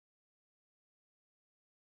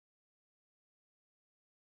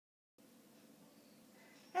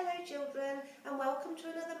Hello children, and welcome to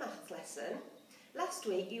another maths lesson. Last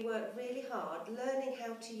week you worked really hard learning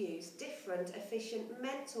how to use different efficient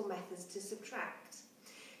mental methods to subtract.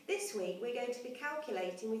 This week we're going to be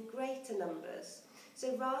calculating with greater numbers.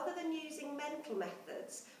 So rather than using mental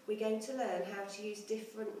methods, we're going to learn how to use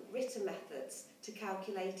different written methods to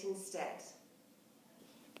calculate instead.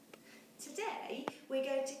 Today we're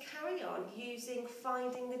going to carry on using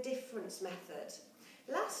finding the difference method.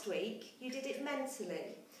 Last week you did it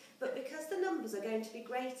mentally, but because the numbers are going to be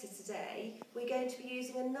greater today, we're going to be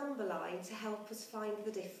using a number line to help us find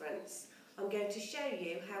the difference. I'm going to show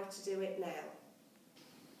you how to do it now.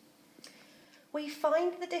 We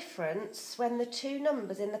find the difference when the two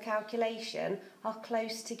numbers in the calculation are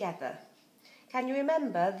close together. Can you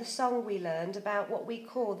remember the song we learned about what we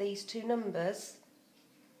call these two numbers?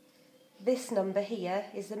 This number here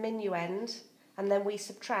is the minuend, and then we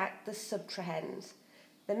subtract the subtrahend.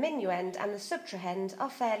 The minuend and the subtrahend are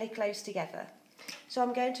fairly close together. So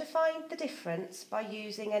I'm going to find the difference by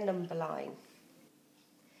using a number line.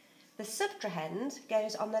 The subtrahend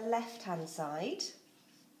goes on the left-hand side,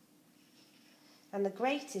 and the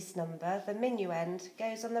greatest number, the minuend,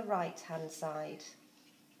 goes on the right-hand side.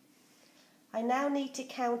 I now need to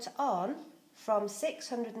count on from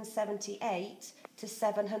 678 to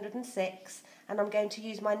 706, and I'm going to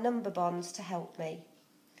use my number bonds to help me.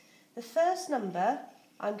 The first number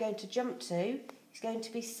I'm going to jump to is going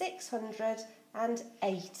to be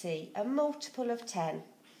 680, a multiple of 10.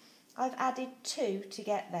 I've added 2 to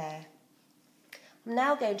get there. I'm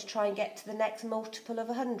now going to try and get to the next multiple of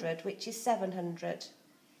 100, which is 700.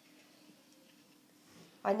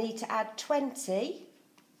 I need to add 20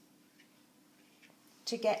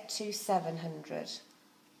 to get to 700.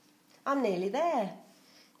 I'm nearly there.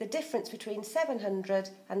 The difference between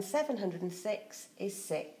 700 and 706 is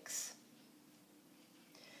 6.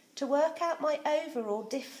 To work out my overall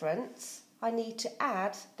difference, I need to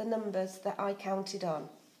add the numbers that I counted on.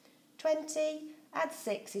 20, add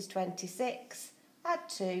 6 is 26, add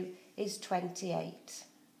 2 is 28.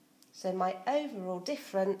 So my overall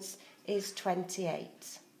difference is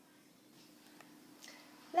 28.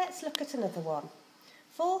 Let's look at another one.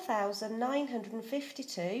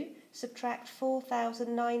 4,952 subtract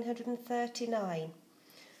 4,939.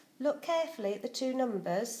 Look carefully at the two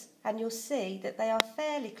numbers and you'll see that they are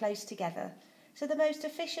fairly close together. So the most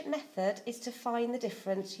efficient method is to find the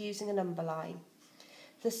difference using a number line.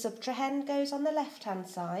 The subtrahend goes on the left-hand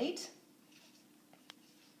side,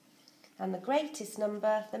 and the greatest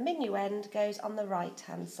number, the minuend, goes on the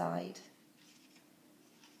right-hand side.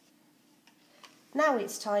 Now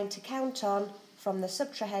it's time to count on from the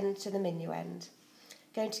subtrahend to the minuend.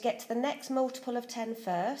 Going to get to the next multiple of 10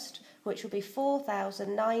 first, which will be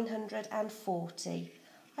 4,940.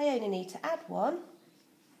 I only need to add 1.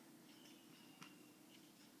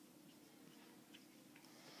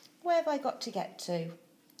 Where have I got to get to?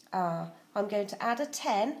 I'm going to add a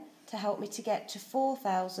 10 to help me to get to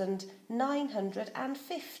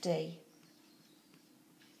 4,950.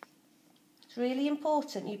 It's really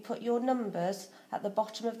important you put your numbers at the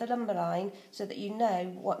bottom of the number line so that you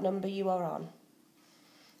know what number you are on.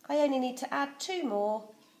 I only need to add 2 more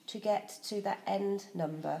to get to that end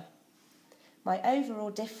number. My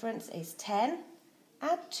overall difference is 10,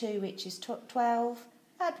 add 2 which is 12,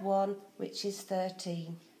 add 1 which is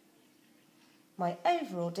 13. My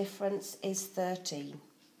overall difference is 13.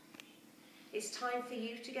 It's time for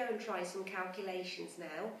you to go and try some calculations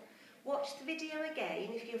now. Watch the video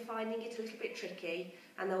again if you're finding it a little bit tricky,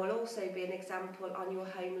 and there will also be an example on your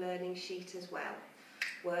home learning sheet as well.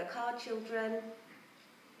 Work hard, children.